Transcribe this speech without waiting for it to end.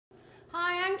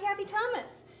Cathy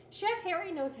Thomas. Chef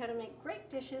Harry knows how to make great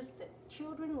dishes that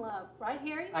children love. Right,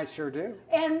 Harry? I sure do.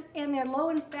 And they're low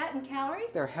in fat and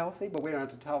calories? They're healthy, but we don't have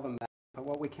to tell them that. But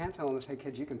what we can tell them is, hey,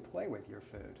 kids, you can play with your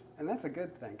food. And that's a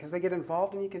good thing, because they get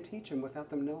involved and you can teach them without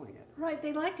them knowing it. Right,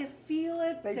 they like to feel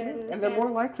it. They do. And they're more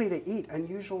likely to eat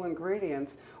unusual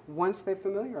ingredients once they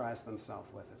familiarize themselves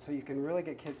with it. So you can really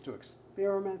get kids to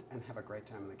experiment and have a great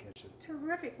time in the kitchen.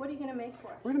 Terrific. What are you going to make for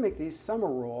us? We're going to make these summer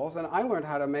rolls, and I learned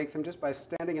how to make them just by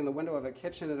standing in the window of a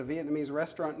kitchen at a Vietnamese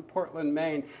restaurant in Portland,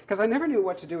 Maine, because I never knew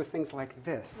what to do with things like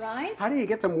this. Right. How do you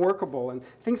get them workable? And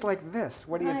things like this,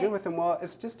 what do you do Right. with them? Well,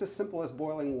 it's just as simple as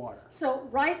boiling water. So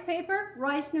rice paper,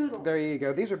 rice noodles. There you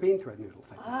go. These are bean thread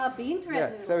noodles, I think. Ah, bean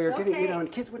thread noodles. So you're getting, okay.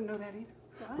 and kids wouldn't know that either.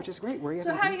 Right. Which is great. Where you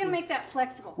So how are you going to make that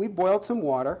flexible? We boiled some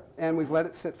water, and we've let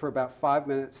it sit for about 5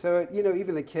 minutes. So,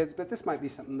 even the kids, but this might be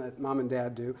something that mom and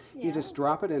dad do. Yeah. You just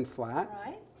drop it in flat,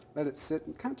 Right. let it sit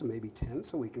and count to maybe 10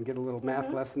 so we can get a little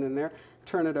math lesson in there.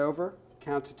 Turn it over,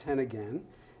 count to 10 again.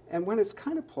 And when it's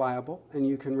kind of pliable and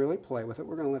you can really play with it,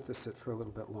 we're going to let this sit for a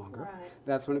little bit longer. Right.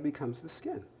 That's when it becomes the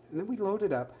skin. And then we load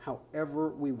it up however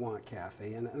we want,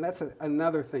 Cathy. And that's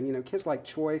another thing. Kids like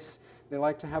choice, they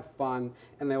like to have fun,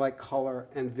 and they like color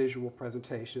and visual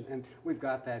presentation. And we've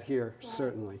got that here,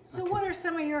 certainly. So what are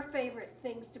some of your favorite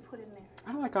things to put in there?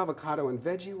 I like avocado and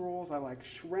veggie rolls. I like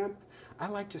shrimp. I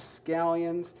like just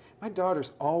scallions. My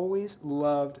daughter's always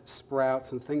loved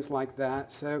sprouts and things like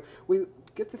that. So we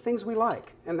get the things we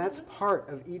like. And that's part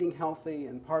of eating healthy,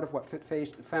 and part of what Fit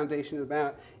Foundation is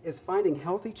about, is finding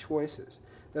healthy choices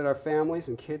that our families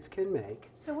and kids can make.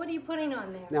 So what are you putting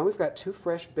on there? Now we've got 2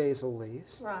 fresh basil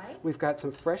leaves. Right. We've got some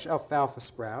fresh alfalfa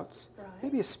sprouts. Right.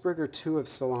 Maybe a sprig or 2 of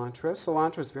cilantro.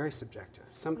 Cilantro is very subjective.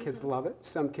 Some kids love it.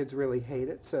 Some kids really hate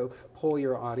it. So poll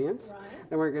your audience. Right.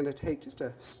 Then we're going to take just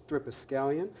a strip of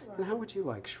scallion. Right. And how would you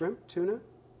like? Shrimp? Tuna?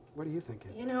 What are you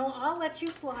thinking? I'll let you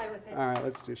fly with it. All right,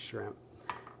 let's do shrimp.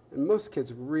 And most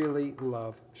kids really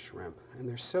love shrimp, and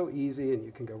they're so easy, and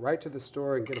you can go right to the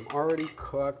store and get them already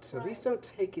cooked. So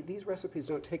these recipes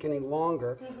don't take any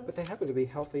longer, but they happen to be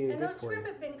healthy and good those for you. shrimp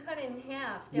have been cut in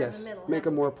half down Yes, the middle. make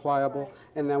them more pliable. Right.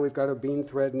 And now we've got our bean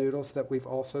thread noodles that we've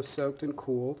also soaked and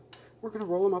cooled. We're going to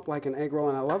roll them up like an egg roll,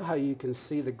 and I love how you can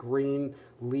see the green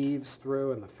leaves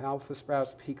through and the alfalfa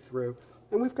sprouts peek through.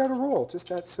 And we've got a roll, just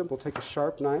that simple. Take a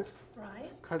sharp knife, Right.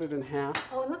 cut it in half.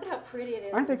 Oh, and look at how pretty it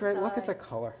is. Aren't they great? Look at inside. the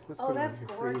color. Let's Oh, put it that's on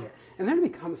here for you. gorgeous. And then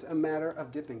it becomes a matter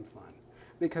of dipping fun,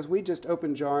 because we just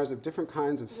opened jars of different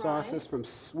kinds of sauces, from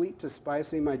sweet to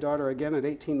spicy. My daughter, again, at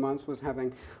 18 months, was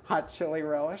having hot chili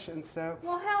relish, and so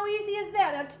Well, how easy is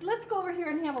that? Let's go over here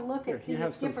and have a look at you have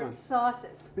these some different fun.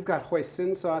 sauces. we've got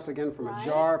hoisin sauce, again, from Right. a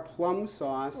jar, plum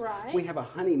sauce. Right. We have a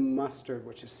honey mustard,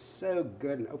 which is so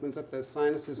good and opens up those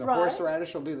sinuses. A Right.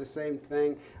 horseradish will do the same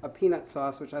thing. A peanut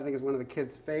sauce, which I think is one of the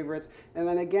kids' favorites. And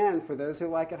then again, for those who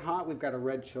like it hot, we've got a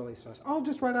red chili sauce. All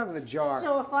just right out of the jar.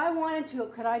 So if I wanted to,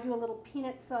 could I do a little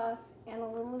peanut sauce and a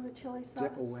little of the chili sauce?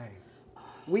 Dip away.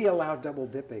 We allow double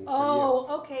dipping for you. Oh,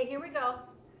 okay, here we go.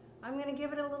 I'm going to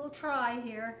give it a little try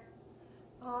here.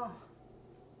 Oh.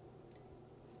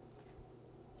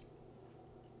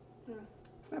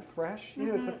 Isn't that fresh?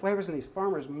 It's the flavors in these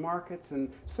farmers markets,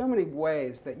 and so many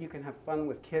ways that you can have fun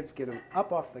with kids. Get them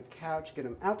up off the couch, get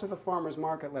them out to the farmers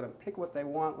market, let them pick what they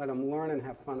want, let them learn and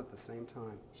have fun at the same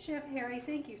time. Chef Harry,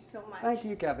 thank you so much. Thank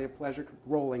you, Cathy. A pleasure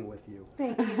rolling with you.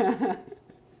 Thank you.